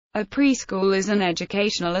A preschool is an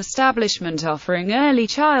educational establishment offering early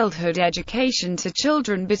childhood education to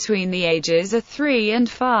children between the ages of 3 and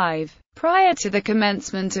 5. Prior to the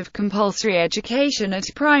commencement of compulsory education at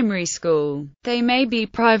primary school, they may be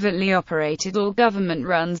privately operated or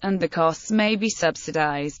government-run, and the costs may be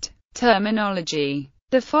subsidized. Terminology.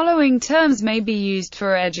 The following terms may be used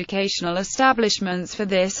for educational establishments for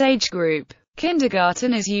this age group.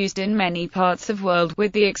 Kindergarten is used in many parts of the world,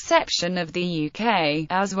 with the exception of the UK,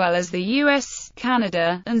 as well as the US,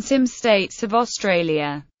 Canada, and some states of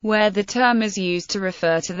Australia, where the term is used to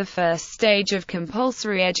refer to the first stage of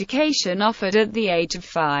compulsory education offered at the age of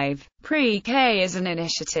 5. Pre-K is an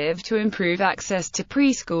initiative to improve access to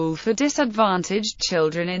preschool for disadvantaged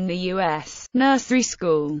children in the U.S. Nursery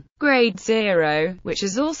school. Grade 0, which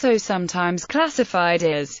is also sometimes classified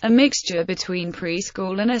as a mixture between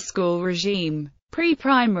preschool and a school regime.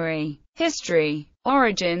 Pre-primary. History.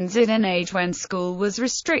 Origins. In an age when school was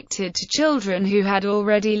restricted to children who had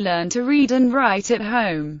already learned to read and write at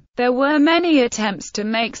home, there were many attempts to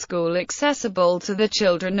make school accessible to the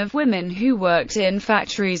children of women who worked in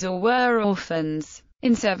factories or were orphans.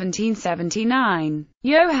 In 1779,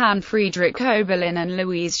 Johann Friedrich Oberlin and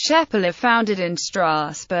Louise Schepler founded in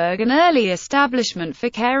Strasbourg an early establishment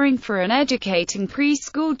for caring for and educating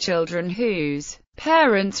preschool children whose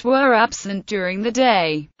parents were absent during the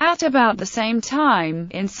day. At about the same time,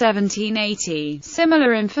 in 1780,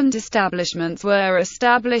 similar infant establishments were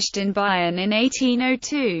established in Bayern. In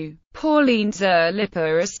 1802, Pauline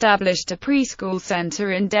Zerlipper established a preschool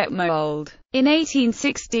center in Detmold. In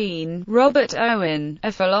 1816, Robert Owen,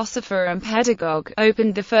 a philosopher and pedagogue,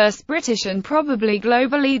 opened the first British and probably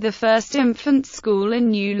globally the first infant school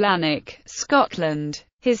in New Lanark, Scotland.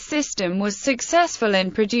 His system was successful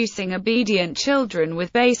in producing obedient children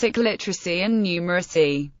with basic literacy and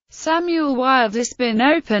numeracy. Samuel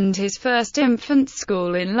Wildespin opened his first infant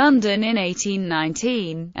school in London in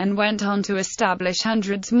 1819, and went on to establish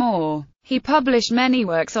hundreds more. He published many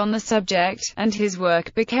works on the subject, and his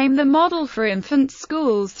work became the model for infant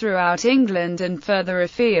schools throughout England and further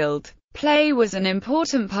afield. Play was an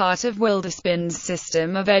important part of Wildespin's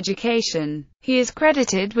system of education. He is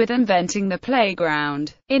credited with inventing the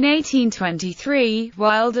playground. In 1823,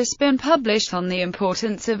 Wildespin published on the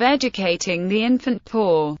importance of educating the infant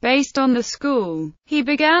poor. Based on the school, he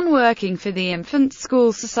began working for the Infant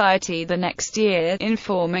School Society the next year,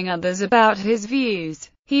 informing others about his views.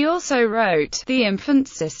 He also wrote The Infant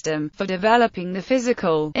System, for developing the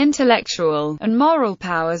physical, intellectual, and moral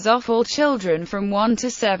powers of all children from 1 to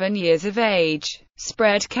 7 years of age.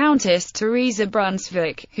 Spread. Countess Theresa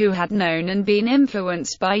Brunswick, who had known and been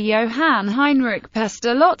influenced by Johann Heinrich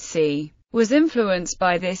Pestalozzi, was influenced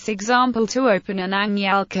by this example to open an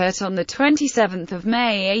Anjalkut on 27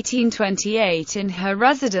 May 1828 in her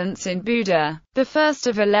residence in Buda, the first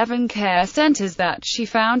of 11 care centers that she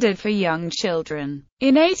founded for young children.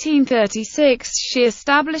 In 1836 she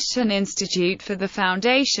established an institute for the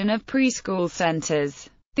foundation of preschool centers.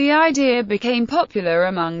 The idea became popular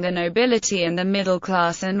among the nobility and the middle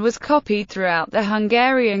class and was copied throughout the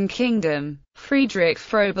Hungarian kingdom. Friedrich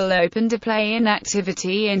Froebel opened a play and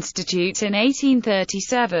activity institute in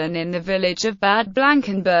 1837 in the village of Bad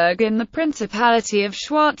Blankenburg in the Principality of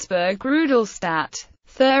Schwarzburg-Rudolstadt,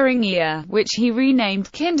 Thuringia, which he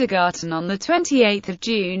renamed Kindergarten on 28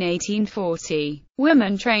 June 1840.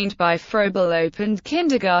 Women trained by Froebel opened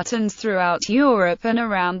kindergartens throughout Europe and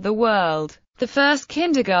around the world. The first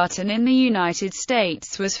kindergarten in the United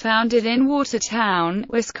States was founded in Watertown,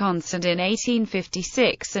 Wisconsin in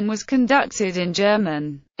 1856 and was conducted in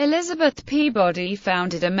German. Elizabeth Peabody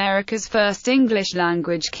founded America's first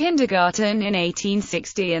English-language kindergarten in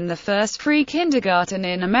 1860, and the first free kindergarten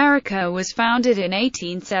in America was founded in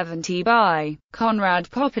 1870 by Konrad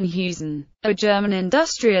Poppenhusen, a German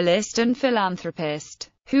industrialist and philanthropist,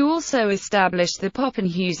 who also established the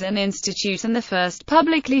Poppenhusen Institute, and the first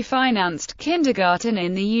publicly financed kindergarten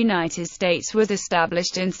in the United States was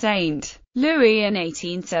established in St. Louis in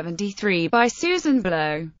 1873 by Susan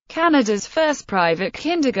Blow. Canada's first private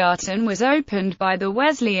kindergarten was opened by the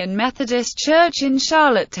Wesleyan Methodist Church in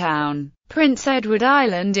Charlottetown, Prince Edward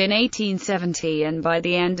Island in 1870, and by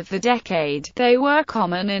the end of the decade, they were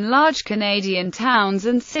common in large Canadian towns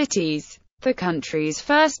and cities. The country's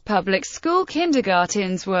first public school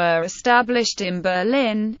kindergartens were established in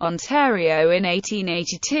Berlin, Ontario in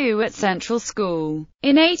 1882 at Central School.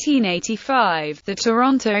 In 1885, the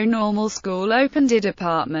Toronto Normal School opened a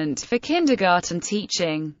department for kindergarten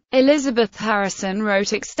teaching. Elizabeth Harrison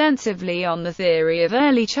wrote extensively on the theory of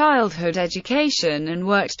early childhood education and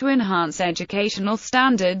worked to enhance educational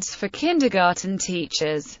standards for kindergarten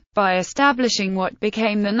teachers. by establishing what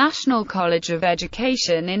became the National College of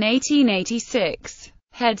Education in 1886.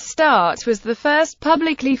 Head Start was the first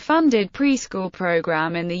publicly funded preschool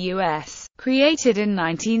program in the U.S., created in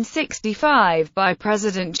 1965 by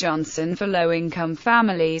President Johnson for low-income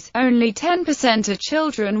families. Only 10% of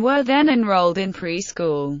children were then enrolled in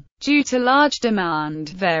preschool. Due to large demand,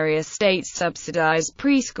 various states subsidized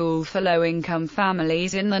preschool for low-income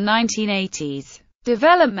families in the 1980s.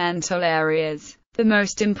 Developmental areas. The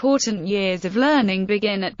most important years of learning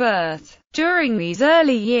begin at birth. During these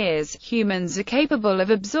early years, humans are capable of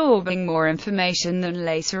absorbing more information than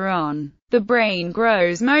later on. The brain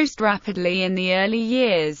grows most rapidly in the early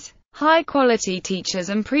years. High-quality teachers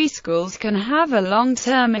and preschools can have a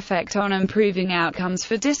long-term effect on improving outcomes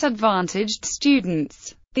for disadvantaged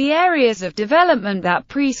students. The areas of development that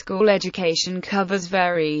preschool education covers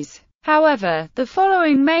varies. However, the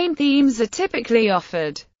following main themes are typically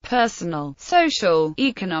offered: personal, social,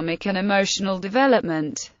 economic and emotional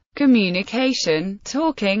development, communication,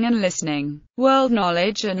 talking and listening, world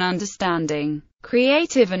knowledge and understanding,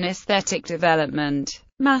 creative and aesthetic development,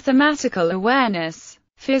 mathematical awareness,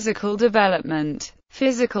 physical development,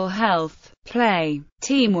 physical health, play,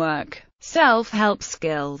 teamwork, self-help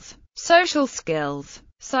skills, social skills,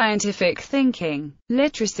 scientific thinking,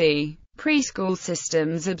 literacy. Preschool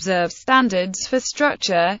systems observe standards for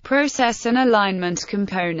structure, process and alignment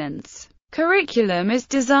components. Curriculum is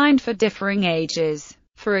designed for differing ages.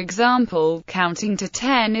 For example, counting to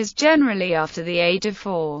 10 is generally after the age of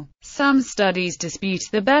 4. Some studies dispute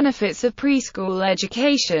the benefits of preschool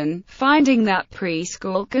education, finding that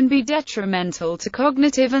preschool can be detrimental to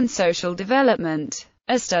cognitive and social development.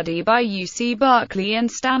 A study by UC Berkeley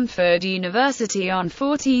and Stanford University on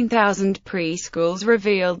 14,000 preschools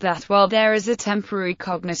revealed that while there is a temporary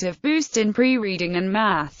cognitive boost in pre-reading and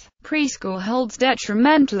math, preschool holds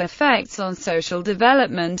detrimental effects on social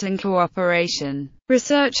development and cooperation.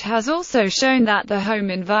 Research has also shown that the home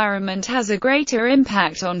environment has a greater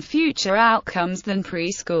impact on future outcomes than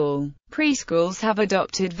preschool. Preschools have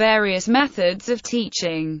adopted various methods of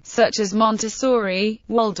teaching, such as Montessori,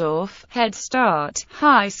 Waldorf, Head Start,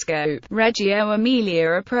 High Scope, Reggio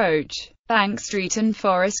Emilia approach, Bank Street and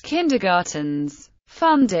Forest kindergartens.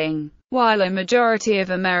 Funding. While a majority of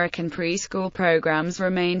American preschool programs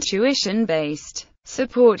remain tuition-based,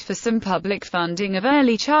 support for some public funding of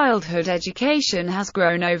early childhood education has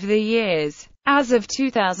grown over the years. As of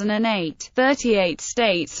 2008, 38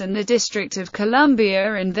 states and the District of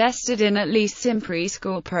Columbia invested in at least some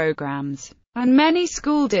preschool programs, and many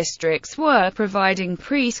school districts were providing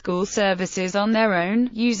preschool services on their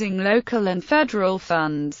own, using local and federal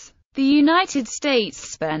funds. The United States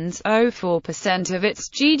spends 0.4% of its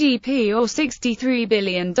GDP or $63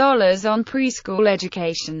 billion on preschool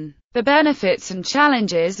education. The benefits and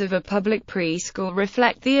challenges of a public preschool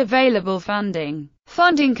reflect the available funding.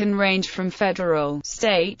 Funding can range from federal,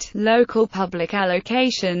 state, local public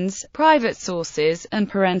allocations, private sources, and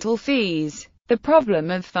parental fees. The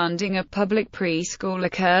problem of funding a public preschool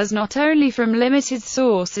occurs not only from limited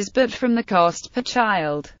sources but from the cost per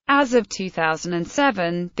child. As of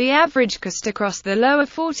 2007, the average cost across the lower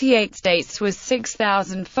 48 states was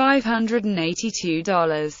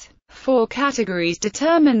 $6,582. 4 categories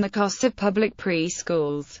determine the cost of public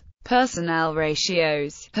preschools: personnel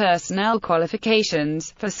ratios, personnel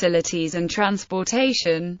qualifications, facilities and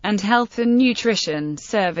transportation, and health and nutrition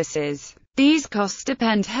services. These costs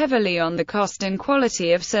depend heavily on the cost and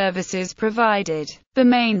quality of services provided. The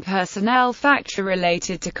main personnel factor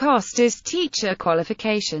related to cost is teacher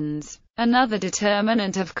qualifications. Another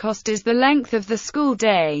determinant of cost is the length of the school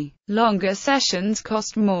day. Longer sessions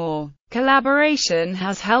cost more. Collaboration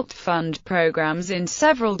has helped fund programs in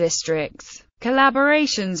several districts.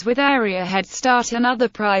 Collaborations with Area Head Start and other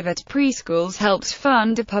private preschools helped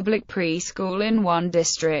fund a public preschool in one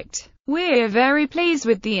district. We're very pleased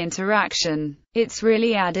with the interaction. It's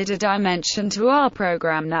really added a dimension to our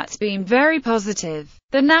program that's been very positive.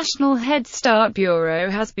 The National Head Start Bureau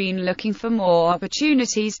has been looking for more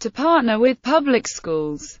opportunities to partner with public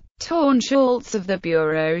schools. Torn Schultz of the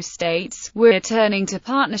Bureau states, "We're turning to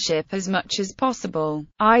partnership as much as possible,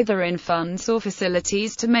 either in funds or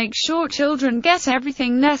facilities to make sure children get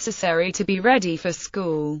everything necessary to be ready for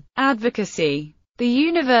school." Advocacy. The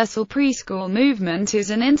Universal Preschool Movement is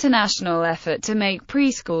an international effort to make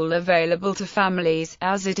preschool available to families,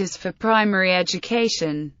 as it is for primary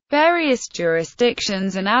education. Various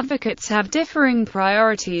jurisdictions and advocates have differing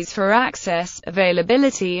priorities for access,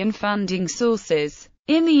 availability and funding sources.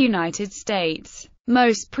 In the United States,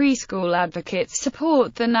 most preschool advocates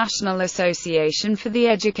support the National Association for the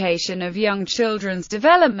Education of Young Children's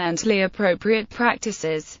developmentally appropriate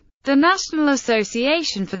practices. The National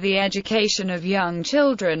Association for the Education of Young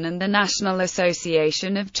Children and the National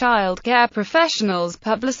Association of Child Care Professionals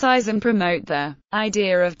publicize and promote the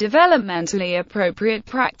idea of developmentally appropriate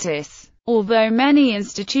practice. Although many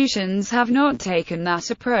institutions have not taken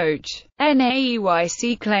that approach,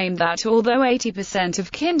 NAEYC claimed that although 80%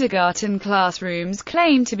 of kindergarten classrooms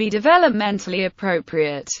claim to be developmentally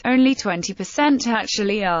appropriate, only 20%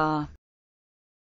 actually are.